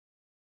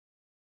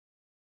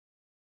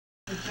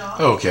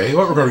Okay,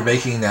 what we're going to be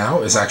making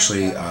now is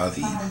actually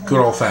the good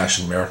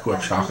old-fashioned Miracle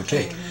Whip chocolate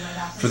cake.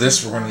 For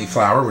this, we're going to need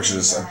flour, which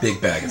is a big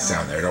bag. It's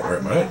down there. Don't worry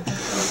about it.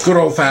 Good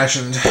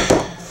old-fashioned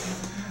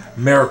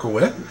Miracle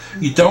Whip.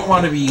 You don't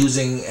want to be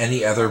using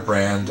any other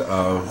brand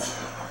of,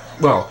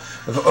 well,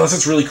 unless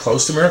it's really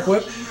close to Miracle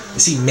Whip. You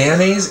see,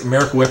 mayonnaise and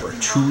Miracle Whip are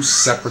two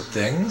separate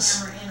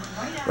things,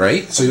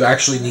 right? So you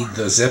actually need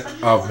the zip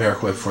of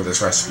Miracle Whip for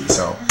this recipe,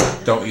 so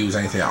don't use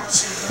anything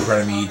else. We're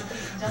going to need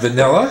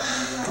vanilla,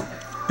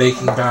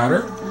 baking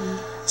powder,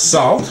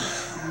 salt,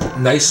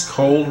 nice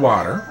cold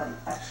water,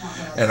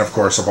 and of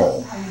course a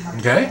bowl.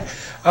 Okay?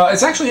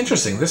 It's actually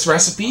interesting. This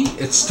recipe,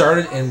 it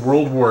started in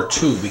World War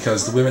II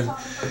because the women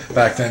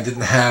back then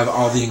didn't have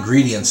all the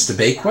ingredients to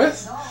bake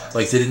with.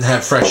 Like they didn't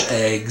have fresh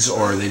eggs,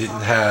 or they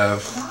didn't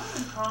have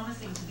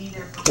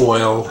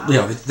oil. You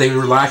know, they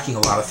were lacking a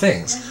lot of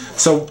things.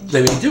 So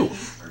they made do.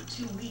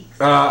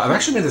 I've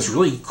actually made this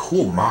really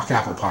cool mock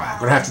apple pie. I'm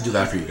going to have to do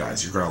that for you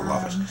guys. You're going to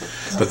love it.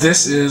 But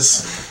this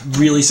is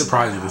really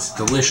surprising. This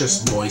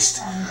delicious,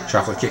 moist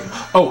chocolate cake.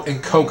 Oh,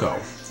 and cocoa.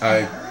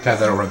 I have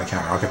that over on the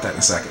counter. I'll get that in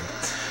a second.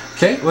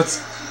 Okay, let's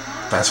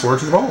fast forward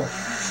to the bowl.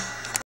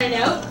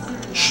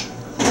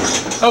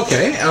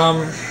 Okay,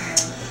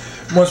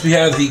 once we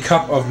have the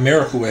cup of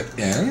Miracle Whip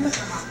in,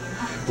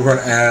 we're going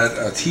to add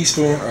a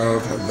teaspoon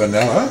of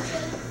vanilla.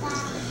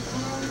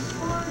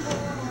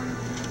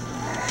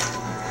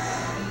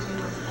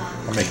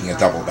 I'm making a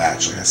double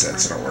batch, like I said,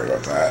 so don't worry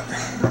about that.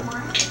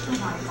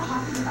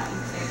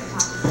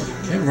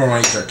 Okay, we're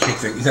going to use our cake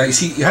thing. Now, you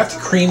see, you have to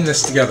cream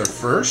this together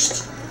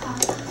first.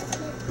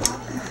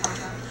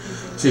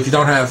 So if you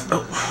don't have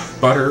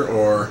butter,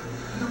 or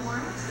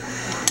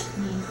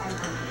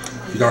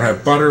you don't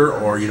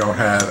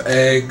have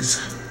eggs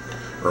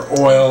or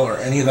oil or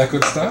any of that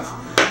good stuff,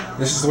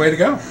 this is the way to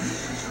go.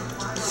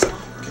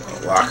 Get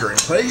the locker in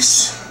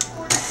place.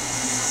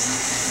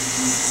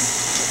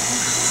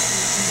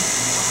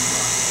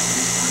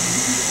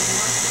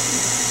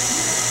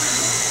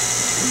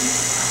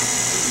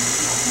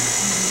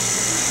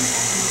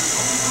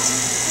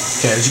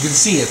 Okay, as you can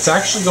see, it's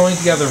actually going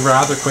together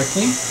rather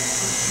quickly.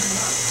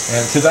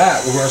 And to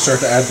that, we're going to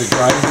start to add the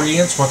dry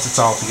ingredients once it's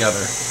all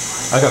together.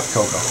 I got the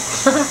cocoa.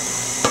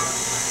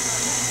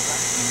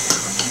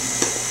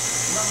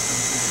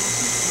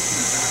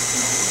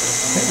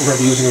 Okay, we're going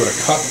to be using about a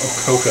cup of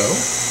cocoa.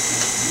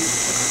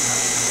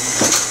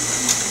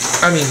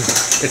 I mean,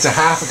 it's a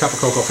half a cup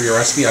of cocoa for your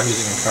recipe. I'm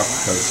using a cup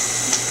because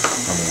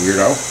I'm a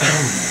weirdo.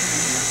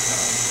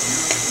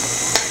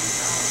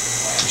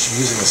 I'm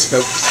using a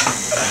spout.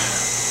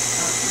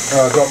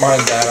 Don't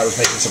mind that, I was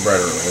making some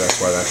bread earlier, that's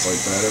why that's like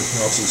that.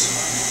 Everything else is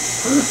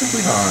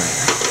perfectly fine.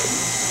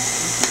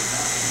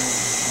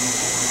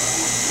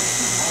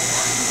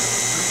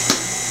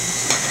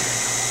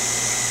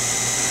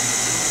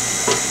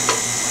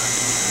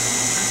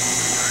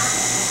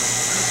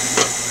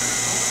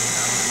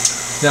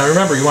 Now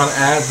remember, you want to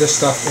add this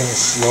stuff in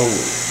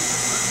slowly,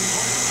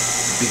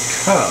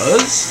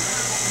 because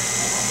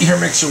your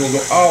mixer will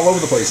go all over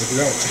the place if you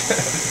don't.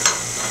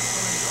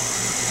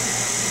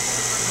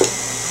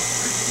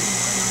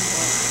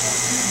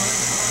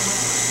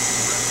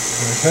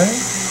 Okay.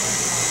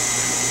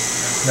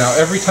 Now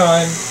every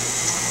time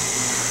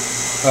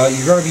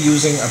you're going to be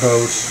using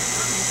about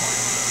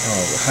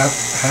half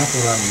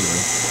of what I'm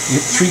using.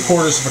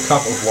 3/4 of a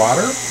cup of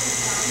water.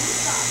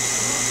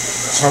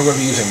 So I'm going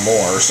to be using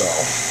more. So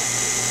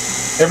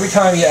every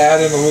time you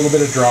add in a little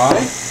bit of dry,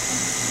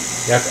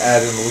 you have to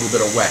add in a little bit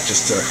of wet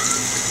just to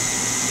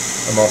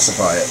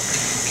emulsify it.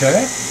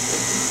 Okay.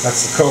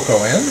 That's the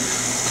cocoa in.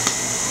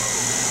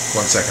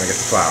 1 second, I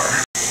get the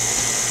flour.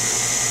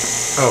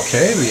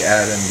 Okay, we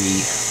add in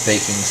the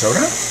baking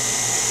soda,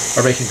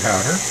 or baking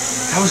powder.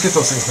 I always get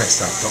those things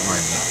mixed up, don't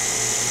mind me.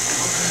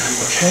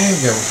 Okay,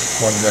 we have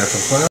 1 minute for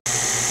the flour.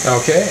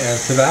 Okay,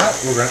 and to that,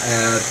 we're going to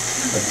add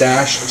a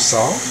dash of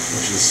salt,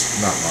 which is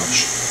not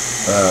much.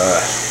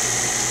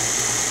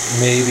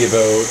 Maybe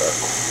about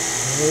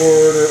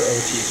 1/4 of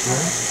a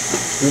teaspoon.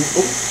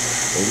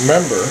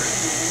 Remember,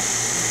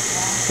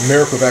 the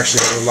Miracle Whip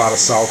actually has a lot of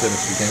salt in it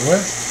to begin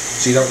with,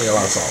 so you don't need a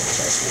lot of salt in this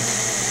recipe.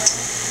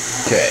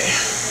 Okay.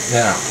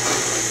 Now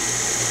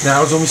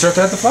is when we start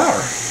to add the flour.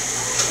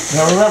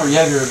 Now remember, you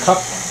have your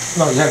cup.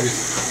 No, you have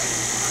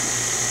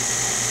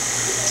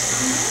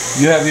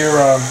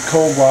your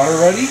cold water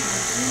ready,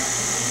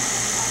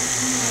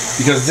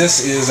 because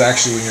this is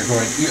actually when you're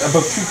going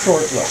about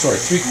 3/4 of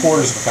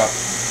a cup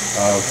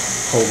of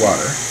cold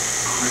water.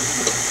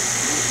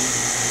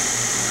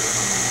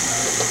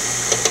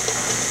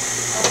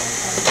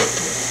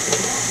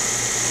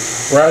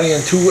 We're adding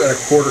in 2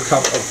 1/4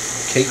 cup of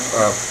cake,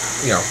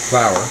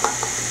 flour.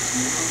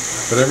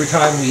 But every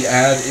time we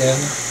add in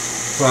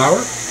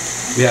flour,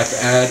 we have to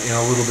add in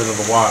a little bit of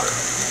the water.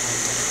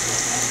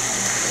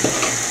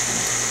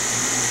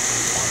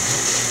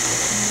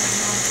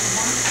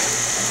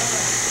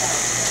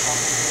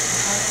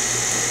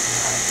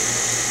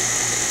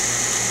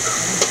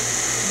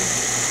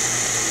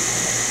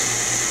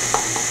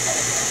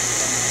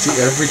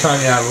 See, every time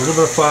you add a little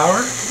bit of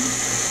flour,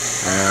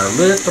 And a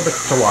little bit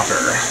of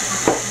water.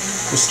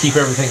 Just to keep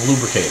everything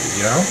lubricated,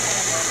 you know?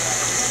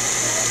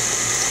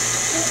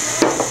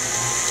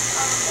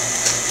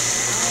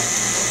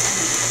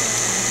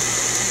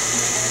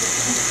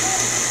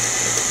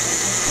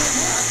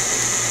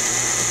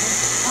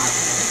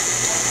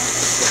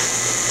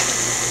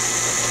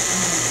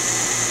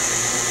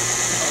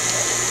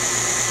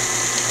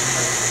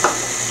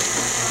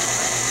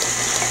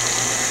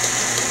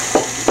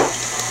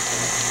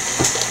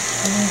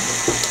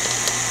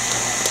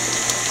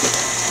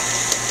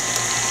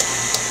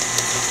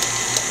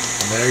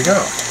 There you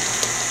go.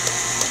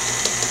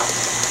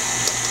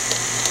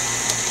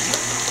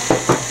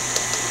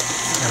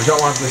 And we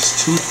don't want this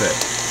too thick.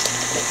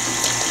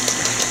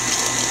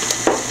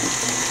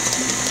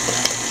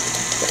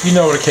 You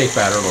know what a cake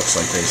batter looks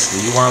like,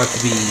 basically. You want it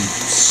to be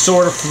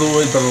sort of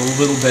fluid, but a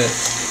little bit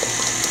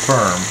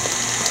firm.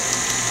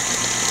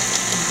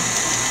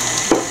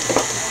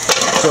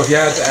 So if you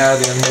had to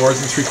add in more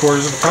than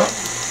 3/4 of a cup,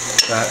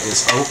 that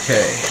is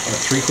okay.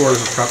 But 3/4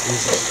 of a cup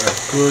is a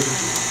good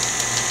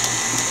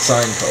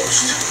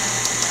signpost.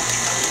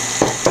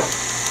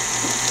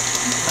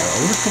 A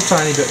little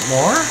tiny bit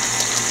more.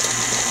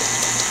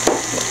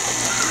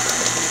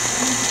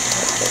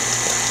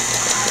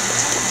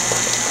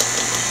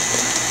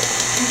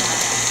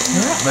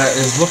 Yeah, that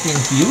is looking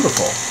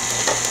beautiful.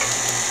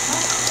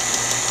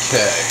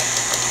 Okay.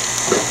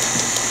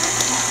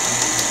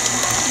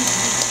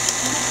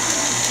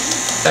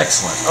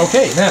 Excellent.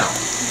 Okay, now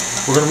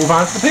we're going to move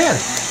on to the pan.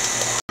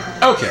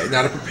 Okay,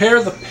 now to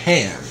prepare the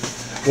pan,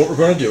 what we're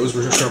going to do is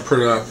we're just going to put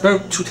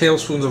about 2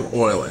 tablespoons of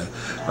oil in.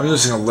 I'm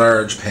using a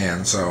large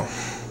pan, so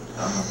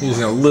I'm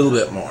using a little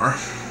bit more.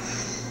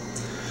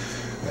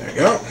 There you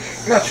go.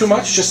 Not too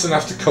much, just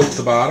enough to coat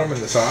the bottom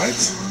and the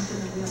sides.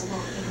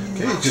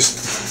 Okay,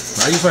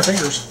 I use my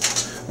fingers.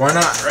 Why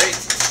not, right?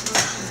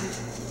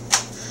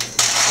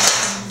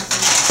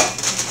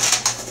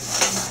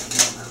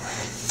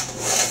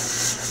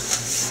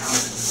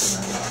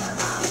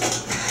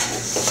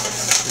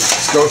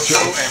 Just go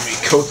through and we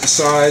coat the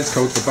sides,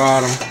 coat the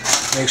bottom,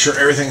 make sure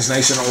everything's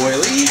nice and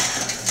oily.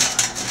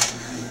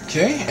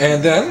 Okay,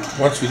 and then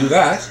once we do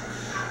that,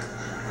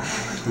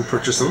 we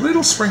put just a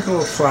little sprinkle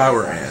of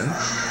flour in,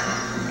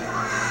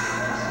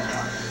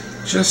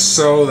 just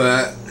so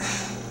that,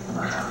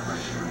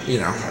 you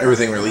know,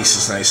 everything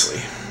releases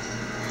nicely.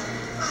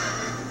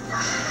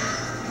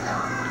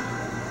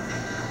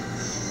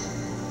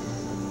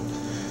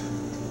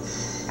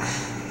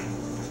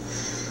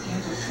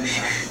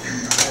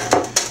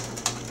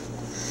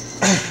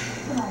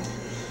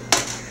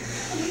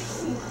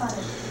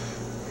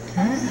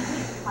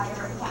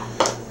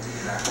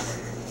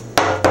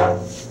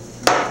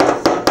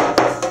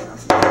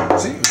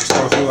 See, just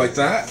go through like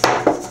that.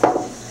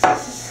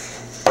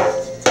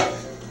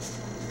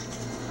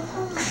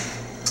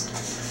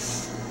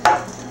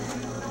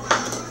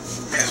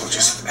 May as well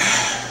just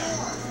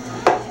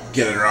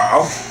get it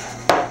all.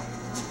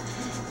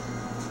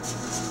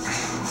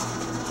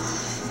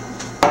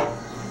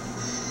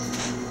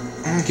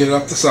 And get it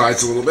up the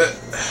sides a little bit.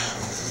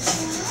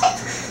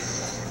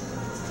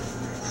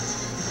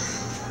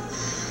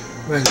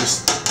 Then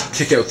just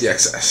kick out the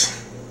excess.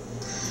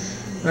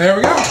 There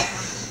we go.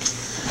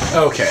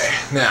 Okay,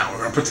 now we're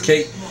going to put the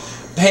cake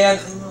pan,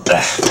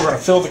 we're going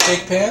to fill the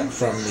cake pan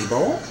from the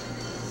bowl.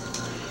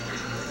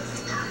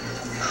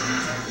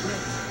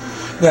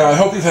 Now I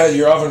hope you've had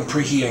your oven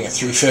preheating at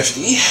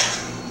 350,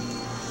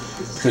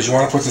 because you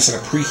want to put this in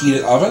a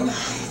preheated oven.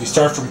 If you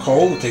start from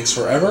cold, it takes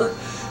forever,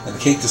 and the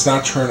cake does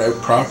not turn out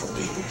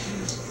properly.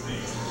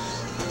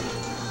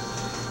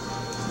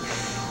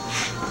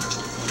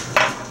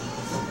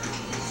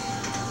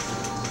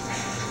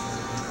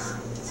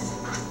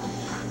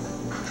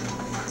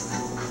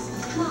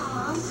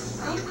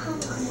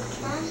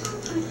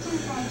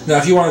 Now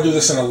if you want to do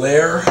this in a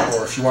layer,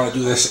 or if you want to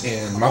do this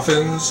in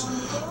muffins,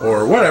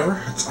 or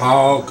whatever, it's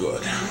all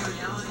good.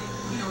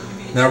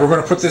 Now we're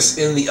going to put this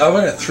in the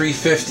oven at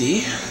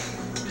 350,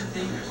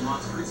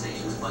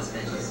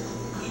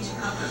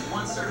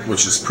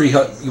 which is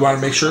you want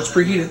to make sure it's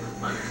preheated.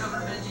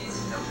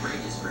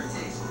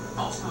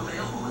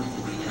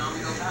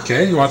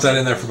 Okay, you want that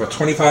in there for about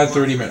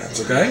 25-30 minutes,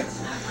 okay?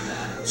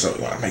 So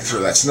you want to make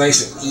sure that's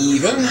nice and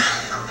even.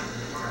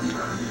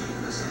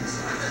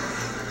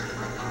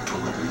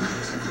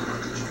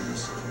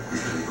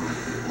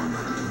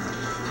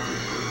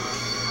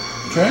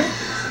 Okay.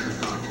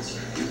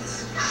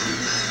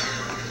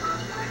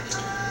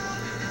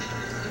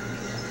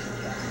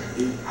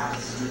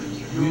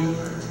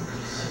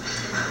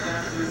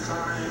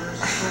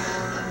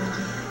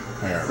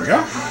 There we go.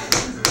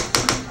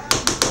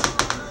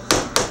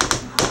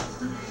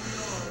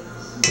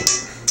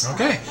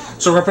 Okay,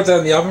 so we're going to put that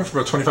in the oven for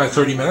about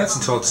 25-30 minutes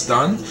until it's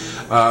done.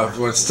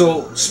 When it's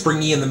still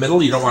springy in the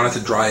middle, you don't want it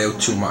to dry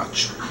out too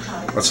much.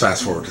 Let's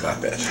fast forward to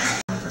that bit.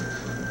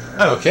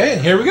 Okay,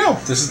 and here we go.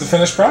 This is the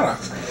finished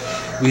product.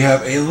 We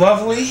have a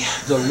lovely,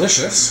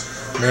 delicious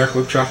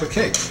miracle whip chocolate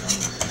cake.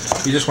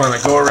 You just want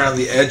to go around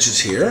the edges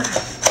here,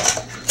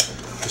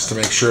 just to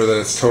make sure that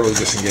it's totally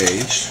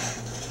disengaged.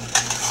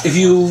 If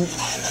you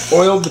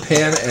oiled the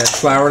pan and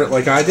floured it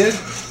like I did,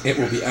 it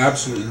will be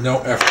absolutely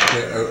no effort to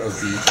get out of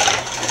the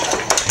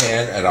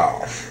pan at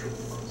all.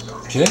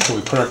 Okay, so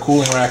we put our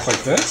cooling rack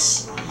like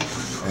this,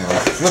 and we'll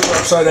flip it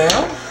upside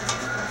down,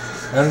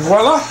 and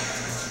voila!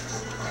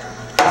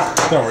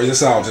 Don't worry,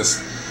 this all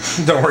just,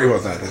 don't worry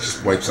about that, it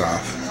just wipes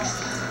off.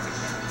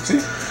 See?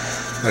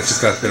 That's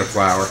just that bit of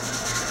flour.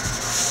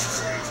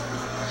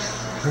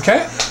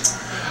 Okay,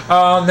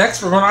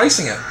 next we're going to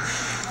icing it.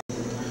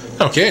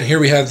 Okay, and here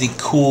we have the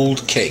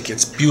cooled cake.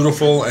 It's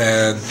beautiful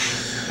and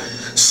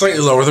slightly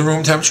lower than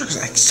room temperature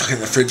because I stuck it in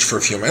the fridge for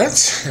a few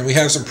minutes. And we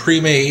have some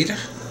pre-made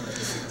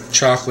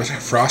chocolate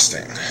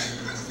frosting.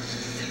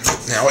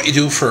 Now what you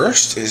do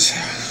first is,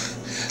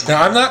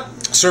 now I'm not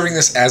serving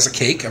this as a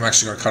cake, I'm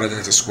actually going to cut it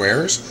into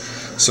squares,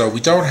 so we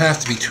don't have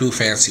to be too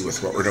fancy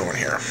with what we're doing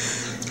here.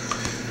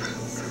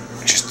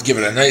 Just give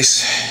it a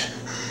nice,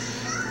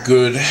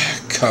 good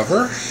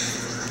cover.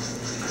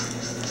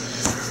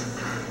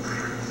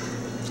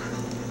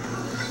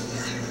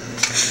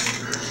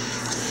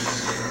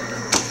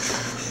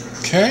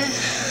 Okay.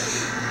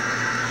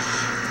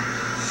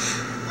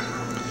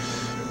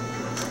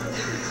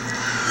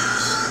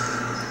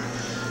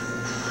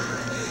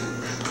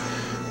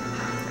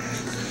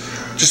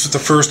 Just with the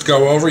first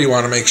go over, you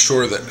want to make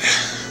sure that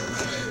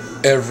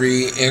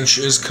every inch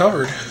is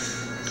covered.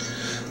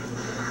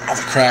 All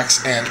the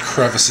cracks and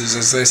crevices,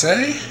 as they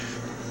say.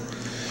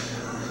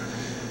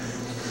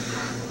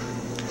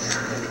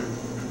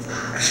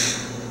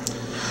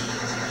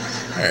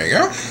 There you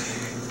go.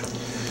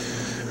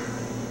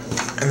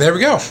 And there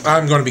we go.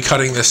 I'm going to be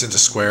cutting this into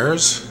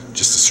squares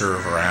just to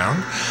serve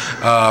around.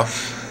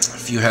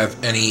 If you have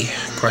any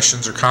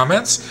questions or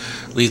comments,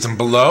 leave them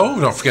below.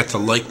 Don't forget to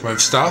like my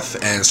stuff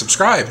and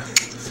subscribe.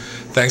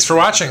 Thanks for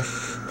watching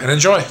and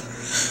enjoy.